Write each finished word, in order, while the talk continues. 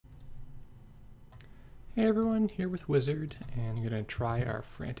Hey everyone, here with Wizard, and I'm going to try our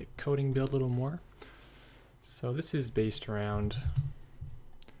Frantic coding build a little more. So this is based around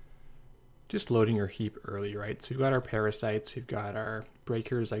just loading your heap early, right? So we've got our parasites, we've got our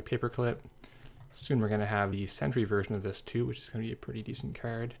breakers like Paperclip. Soon we're going to have the Sentry version of this too, which is going to be a pretty decent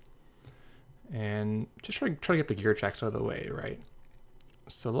card. And just try to get the gear checks out of the way, right?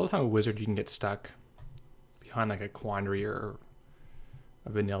 So a lot of time with Wizard you can get stuck behind like a quandary or a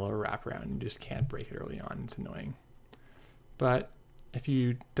vanilla wraparound. You just can't break it early on. It's annoying. But if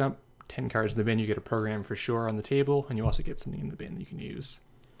you dump 10 cards in the bin, you get a program for sure on the table, and you also get something in the bin that you can use.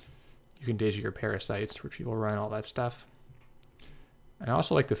 You can daisy your parasites, retrieval run, all that stuff. And I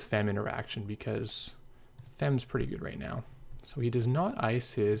also like the Fem interaction because Fem's pretty good right now. So he does not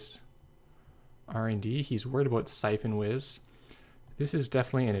ice his R&D. He's worried about Frantic Whizz. This is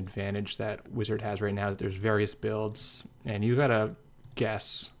definitely an advantage that Wizard has right now, that there's various builds, and you gotta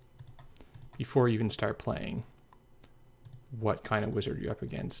guess before you even start playing what kind of wizard you're up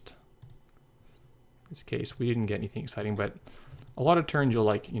against. In this case, we didn't get anything exciting, but a lot of turns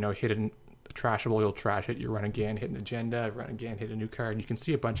you'll hit a trashable, you'll trash it, you run again, hit an agenda, run again, hit a new card, and you can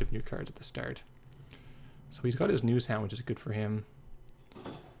see a bunch of new cards at the start. So he's got his news hound, which is good for him.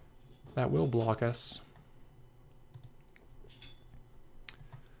 That will block us.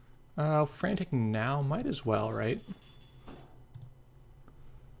 Frantic now, might as well, right?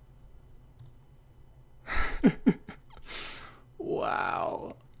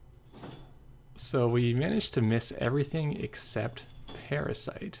 Wow. So we managed to miss everything except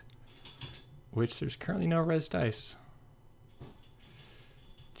Parasite, which there's currently no res dice.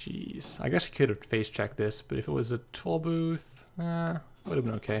 Jeez. I guess I could have face checked this, but if it was a toll booth, would have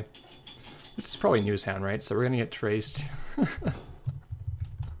been okay. This is probably Newshound, right? So we're gonna get traced.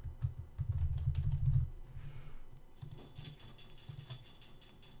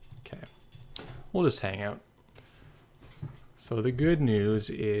 Okay. We'll just hang out. So the good news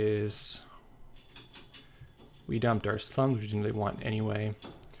is we dumped our slums, which we didn't really want anyway.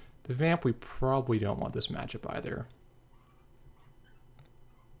 The vamp, we probably don't want this matchup either.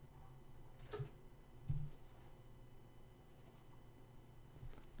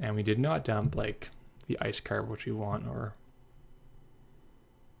 And we did not dump like the ice carve, which we want, or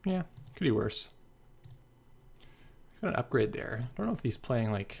yeah, could be worse. Got an upgrade there. I don't know if he's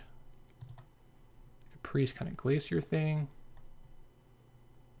playing like a priest kind of glacier thing.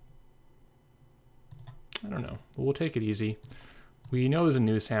 I don't know, but we'll take it easy. We know there's a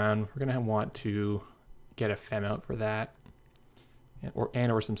new sound. We're gonna want to get a Fem out for that,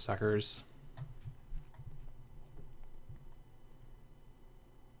 or some suckers.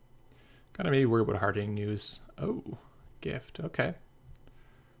 Gotta maybe worry about hardening news. Oh, gift. Okay,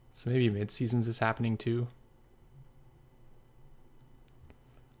 so maybe mid-seasons is happening too.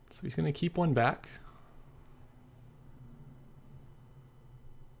 So he's gonna keep one back.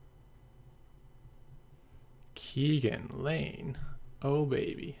 Keegan Lane. Oh,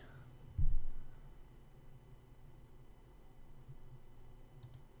 baby.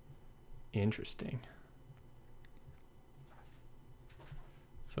 Interesting.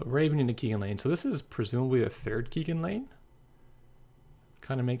 So Raven into Keegan Lane. So this is presumably a third Keegan Lane.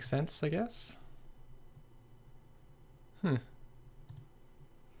 Kind of makes sense, I guess. And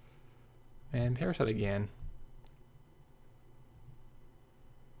Parasite again.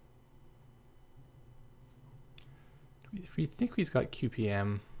 If we think he's got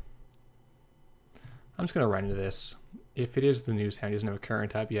QPM, I'm just going to run into this. If it is the news hound, he doesn't have a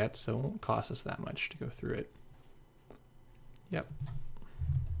current up yet, so it won't cost us that much to go through it. Yep.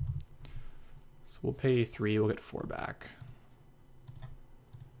 So we'll pay 3, we'll get 4 back.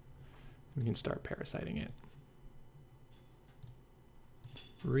 We can start parasiting it.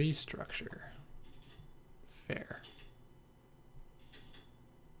 Restructure. Fair.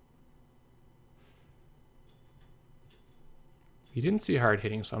 He didn't see hard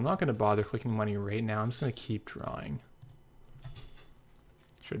hitting, so I'm not going to bother clicking money right now. I'm just going to keep drawing.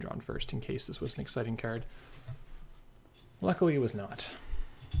 Should have drawn first in case this was an exciting card. Luckily, it was not.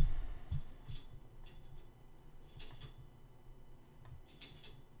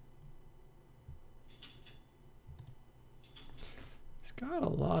 He's got a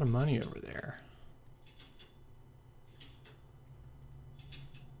lot of money over there.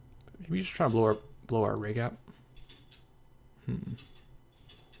 Maybe he's just trying to blow our rig up.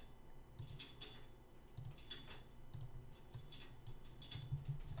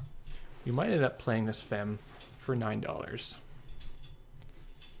 We might end up playing this Fem for $9.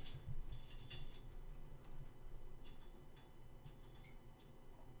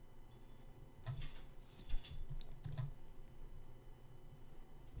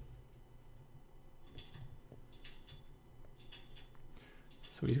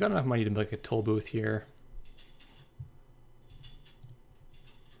 So he's got enough money to make a toll booth here.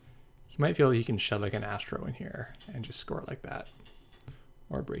 He might feel he can shove like an Astro in here and just score it like that.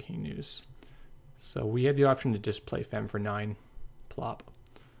 Or breaking news. So we have the option to just play Fem for 9, plop.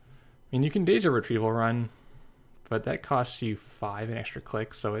 I mean, you can daze a retrieval run, but that costs you 5 an extra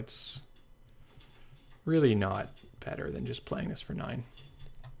click, so it's really not better than just playing this for 9.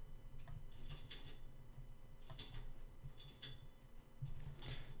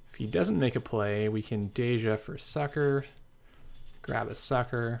 If he doesn't make a play, we can Deja for sucker, grab a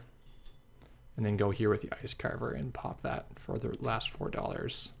sucker, and then go here with the Ice Carver and pop that for the last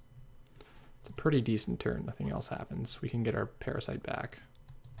 $4. It's a pretty decent turn, nothing else happens. We can get our Parasite back.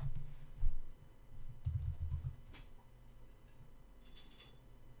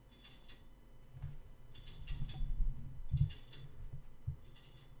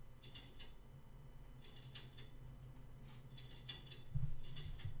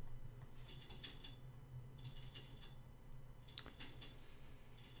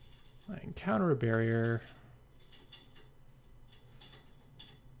 I encounter a barrier.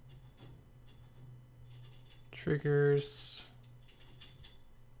 Triggers.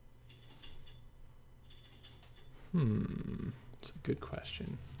 That's a good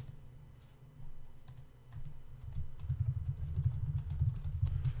question.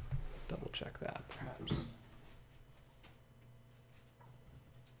 Double check that, perhaps.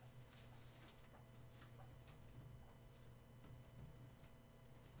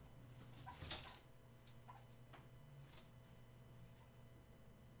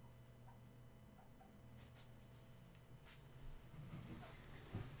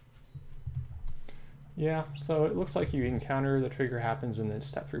 Yeah, so it looks like you encounter, the trigger happens, and then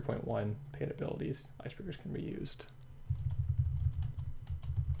step 3.1, paid abilities, icebreakers can be used.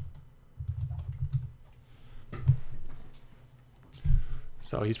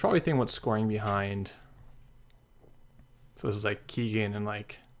 So he's probably thinking about scoring behind. So this is like Keegan and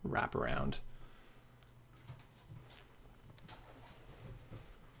like wrap around.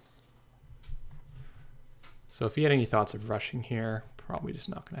 So if he had any thoughts of rushing here, probably just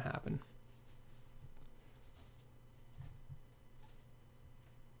not going to happen.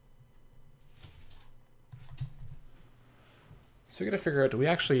 So we got to figure out, do we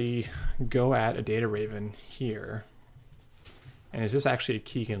actually go at a Data Raven here? And is this actually a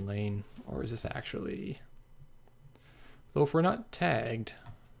Keegan lane, or is this actually... Though if we're not tagged,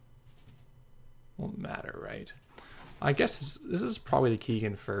 won't matter, right? I guess this is probably the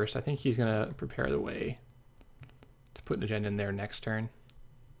Keegan first. I think he's going to prepare the way to put an agenda in there next turn.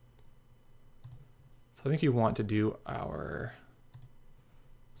 So I think you want to do our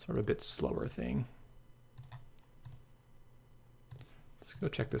sort of a bit slower thing. Let's go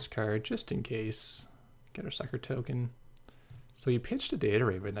check this card just in case. Get our sucker token. So you pitched a Data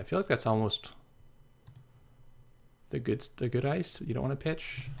Raven. I feel like that's almost the good ice. You don't want to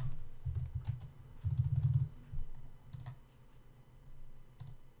pitch.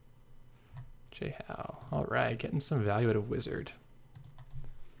 J-How. All right, getting some value out of Wizard.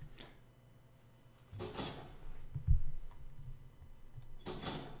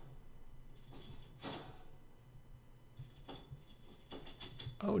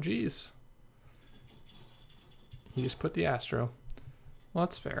 Oh, geez. He just put the Astro. Well,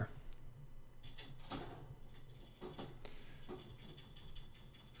 that's fair.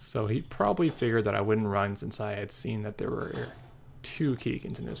 So he probably figured that I wouldn't run since I had seen that there were 2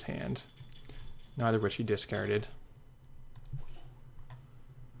 Keegans in his hand, neither of which he discarded.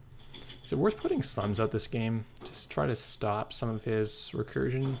 Is it worth putting Slums out this game? Just try to stop some of his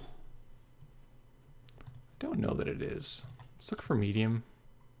recursion? I don't know that it is. Let's look for medium.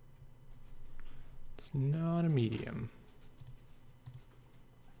 It's not a medium.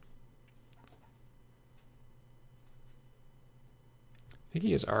 I think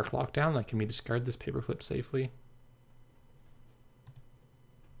he has arc lockdown. Like, can we discard this paperclip safely?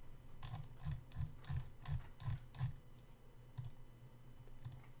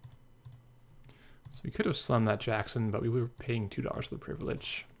 So we could have slummed that Jackson, but we were paying $2 for the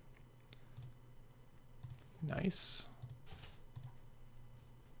privilege. Nice.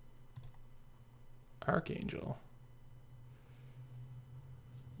 Archangel.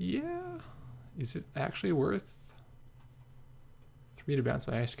 Yeah. Is it actually worth 3 to bounce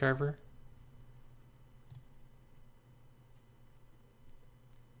my Ice Carver?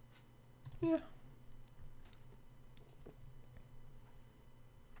 Yeah.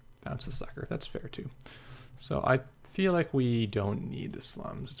 Bounce the sucker. That's fair too. So I feel like we don't need the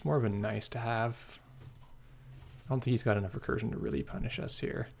slums. It's more of a nice to have. I don't think he's got enough recursion to really punish us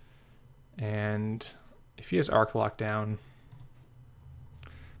here. And if he has arc lockdown,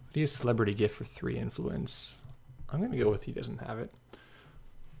 But he has celebrity gift for 3 influence. I'm going to go with he doesn't have it.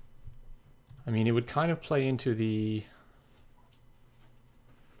 I mean, it would kind of play into the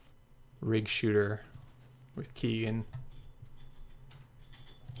rig shooter with Keegan.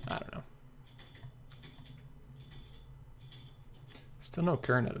 I don't know. Still no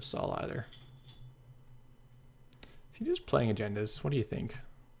current out of Saul either. Is he just playing agendas? What do you think?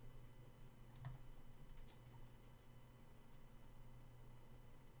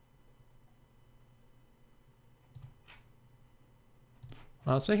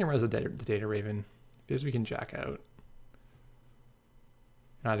 Well, let's make him res the data raven. Because we can jack out.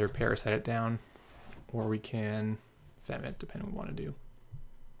 And either parasite it down, or we can fem it, depending on what we want to do.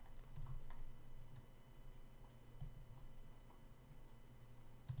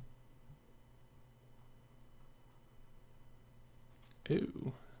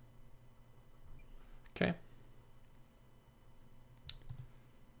 Ooh. Okay.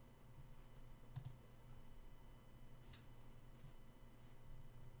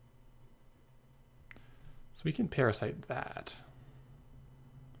 So we can parasite that.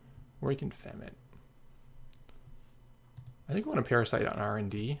 Or we can fem it. I think we want to parasite on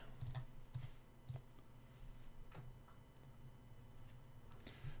R&D.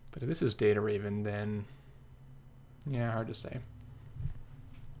 But if this is Data Raven, then yeah, hard to say.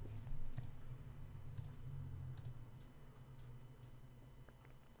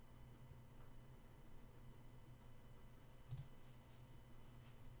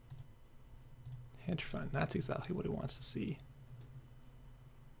 Hedge fund, that's exactly what he wants to see.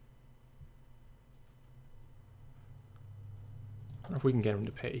 I don't know if we can get him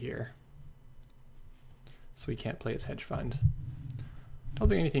to pay here. So he can't play his hedge fund. I don't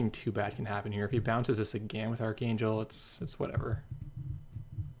think anything too bad can happen here. If he bounces this again with Archangel, it's whatever.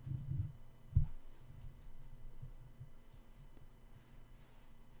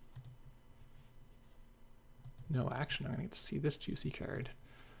 No action. I'm gonna get to see this juicy card.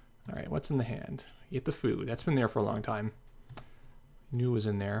 All right, what's in the hand? You get the food. That's been there for a long time. Knew it was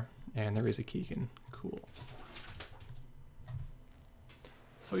in there, and there is a Keegan. Cool.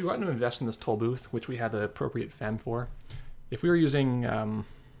 So we want to invest in this toll booth, which we had the appropriate fem for. If we were using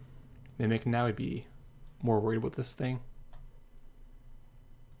Mimic now, I'd be more worried about this thing.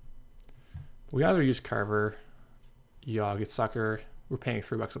 We either use Carver, Yogg, Sucker. We're paying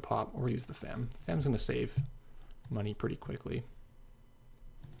 $3 a pop, or use the fem. Fem's going to save money pretty quickly.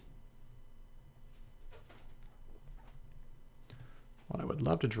 What I would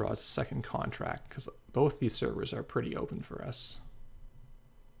love to draw is a second contract, because both these servers are pretty open for us.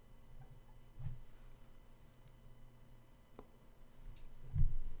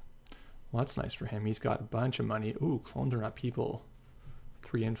 Well, that's nice for him. He's got a bunch of money. Ooh, clones are not people.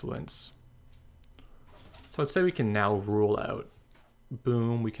 3 influence. So I'd say we can now rule out.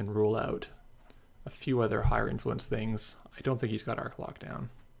 Boom, we can rule out a few other higher influence things. I don't think he's got Arc locked down.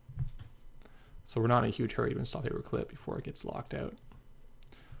 So we're not in a huge hurry to install Paperclip before it gets locked out.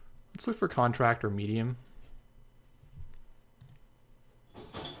 Let's look for contract or medium.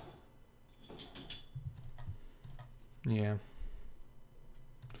 Yeah.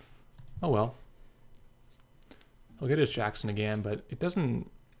 Oh well. He'll get his Jackson again, but it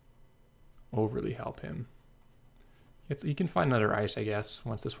doesn't overly help him. He can find another ice, I guess,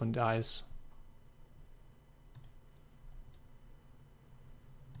 once this one dies.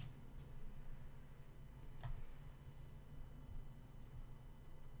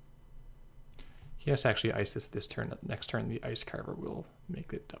 He has to actually ice this turn. Next turn, the Ice Carver will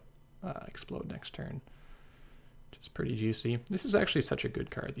make it explode next turn, which is pretty juicy. This is actually such a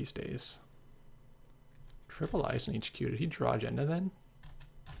good card these days. Triple ice in HQ. Did he draw agenda then?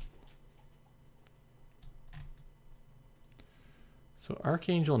 So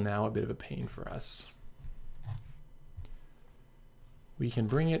Archangel now a bit of a pain for us. We can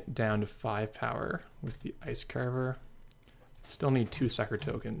bring it down to 5 power with the Ice Carver. Still need 2 sucker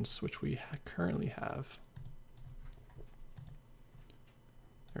tokens, which we currently have.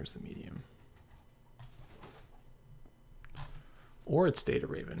 There's the medium. Or it's Data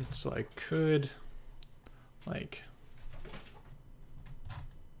Raven, so I could, like,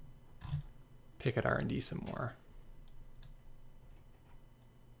 pick at R&D some more.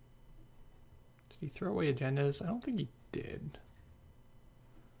 Did he throw away agendas? I don't think he did.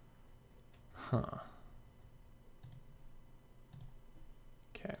 Huh.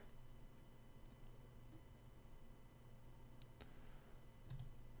 Okay.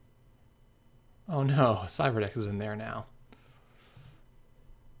 Oh no, Cyberdex is in there now.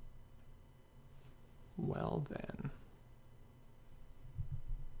 Well then.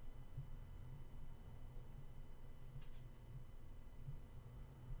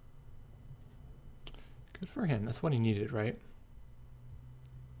 Good for him. That's what he needed, right?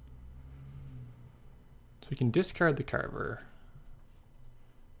 So we can discard the Carver,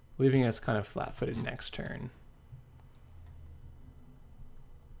 leaving us kind of flat-footed next turn.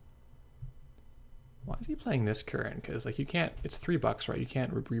 Why is he playing this current? Because like you can't, it's $3, right? You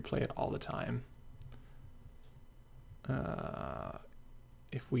can't replay it all the time.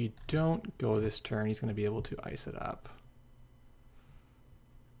 If we don't go this turn, he's going to be able to ice it up.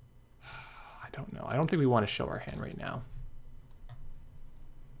 I don't know. I don't think we want to show our hand right now.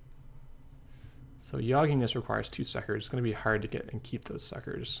 So yogging this requires 2 suckers. It's going to be hard to get and keep those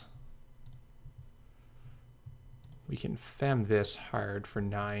suckers. We can fem this hard for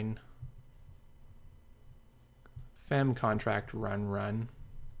 9. Fem, contract, run.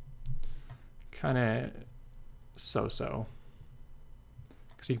 Kind of so-so.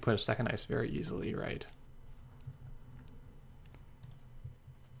 Because you can put a second ice very easily, right?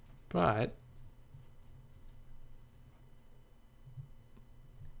 But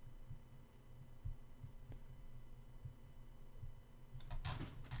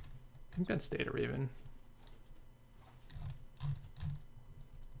I think that's Data Raven.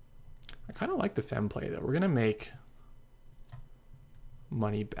 I kind of like the fem play though. We're gonna make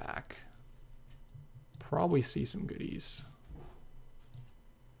money back. Probably see some goodies.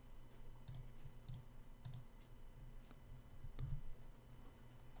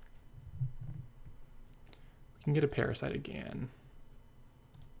 We can get a Parasite again.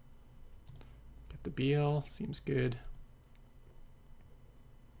 Get the Beal, seems good.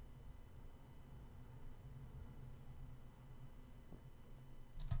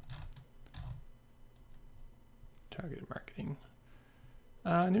 Targeted marketing.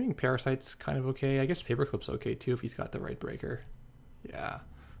 Naming Parasite's kind of okay. I guess Paperclip's okay too if he's got the right breaker. Yeah.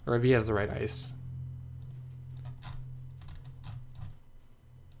 Or if he has the right ice.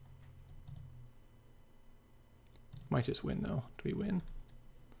 Might just win though. Do we win?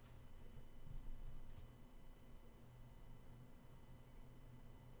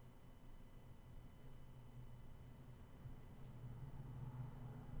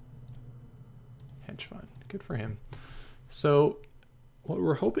 Hedge fund. Good for him. So what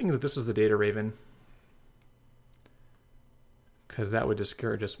we're hoping that this is the Data Raven, because that would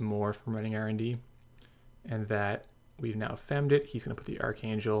discourage us more from running R&D, and that we've now femmed it. He's going to put the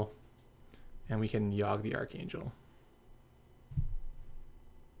Archangel, and we can yog the Archangel.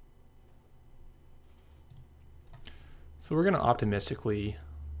 So we're going to optimistically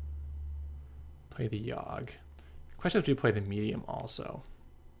play the Yogg. The question is, do we play the medium also?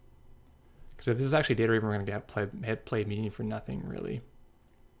 Because if this is actually Data Raven, we're going to get play medium for nothing, really.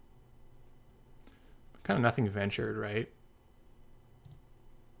 Kind of nothing ventured, right?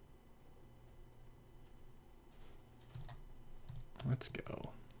 Let's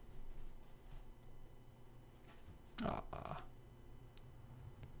go.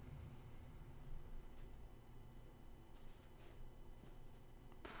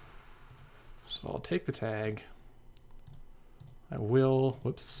 So I'll take the tag. I will,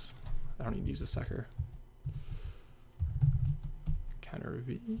 whoops, I don't need to use the sucker. Counter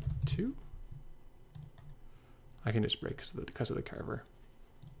V2. I can just break because of the Carver.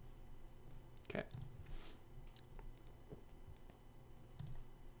 Okay.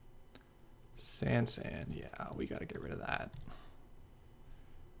 Sand, yeah, we gotta get rid of that.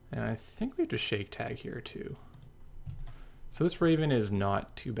 And I think we have to shake tag here too. So this Raven is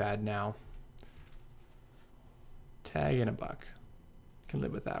not too bad now. Tag and a buck. Can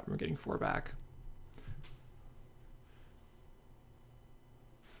live with that. We're getting 4 back.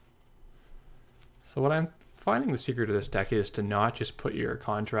 So what I'm finding the secret of this deck is to not just put your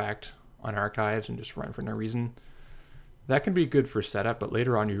contract on archives and just run for no reason. That can be good for setup, but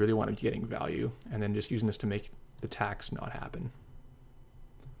later on you really want to be getting value, and then just using this to make the tax not happen.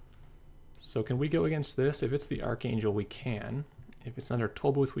 So can we go against this? If it's the Archangel, we can. If it's under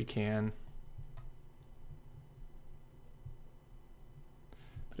Toll Booth, we can.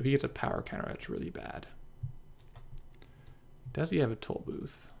 But if he gets a power counter, that's really bad. Does he have a Toll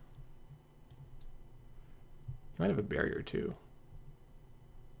Booth? He might have a barrier too.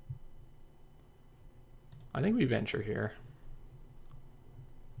 I think we venture here.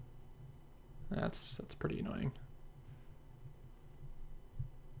 That's pretty annoying.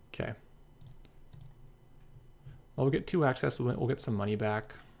 Okay. Well, we'll get 2 access. We'll get some money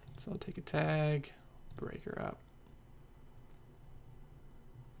back. So I'll take a tag, break her up.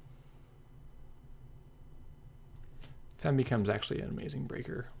 Fem becomes actually an amazing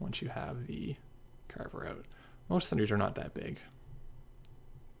breaker once you have the Carver out. Most Thunders are not that big.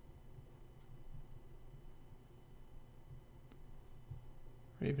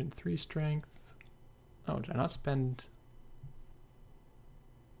 Raven 3 strength. Oh, did I not spend?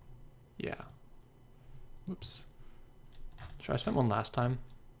 Yeah. Whoops. Should I spend one last time?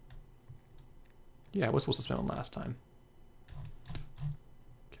 Yeah, I was supposed to spend one last time.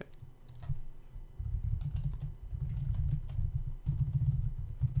 Okay.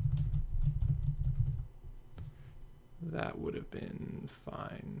 That would have been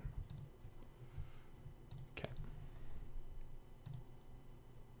fine. Okay.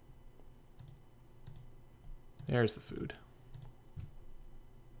 There's the food.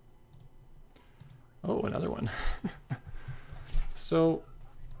 Oh, another one. So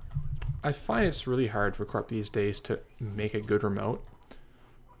I find it's really hard for Corp these days to make a good remote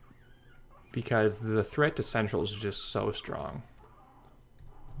because the threat to Central is just so strong.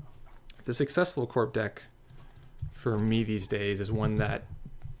 The successful Corp deck for me these days is one that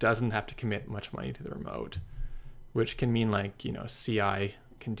doesn't have to commit much money to the remote, which can mean like, you know, CI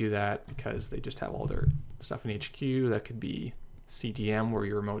can do that because they just have all their stuff in HQ. That could be CDM where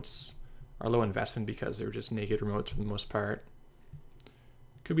your remotes are low investment because they're just naked remotes for the most part.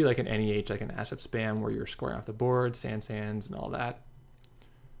 Could be like an NEH, like an asset spam where you're scoring off the board, sands and all that.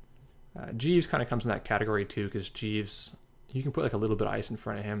 Jeeves kind of comes in that category too, because Jeeves, you can put like a little bit of ice in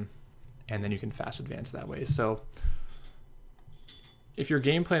front of him and then you can fast advance that way. So if your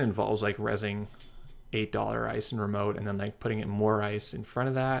game plan involves like rezzing $8 ice in remote and then like putting in more ice in front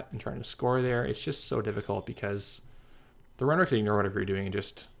of that and trying to score there, it's just so difficult because the runner can ignore whatever you're doing and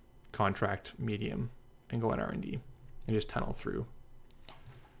just contract medium and go on R&D and just tunnel through.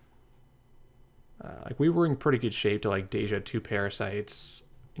 Like we were in pretty good shape to like Deja 2 Parasites,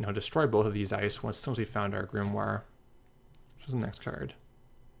 you know, destroy both of these ice once we found our Grimoire, which was the next card.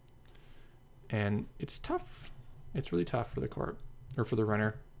 And it's tough. It's really tough for the Corp, or for the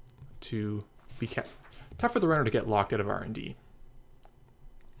runner to be kept. Tough for the runner to get locked out of R&D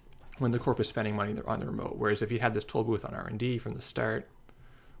when the Corp is spending money on the remote. Whereas if you had this toll booth on R&D from the start,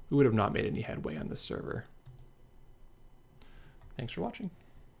 we would have not made any headway on this server. Thanks for watching.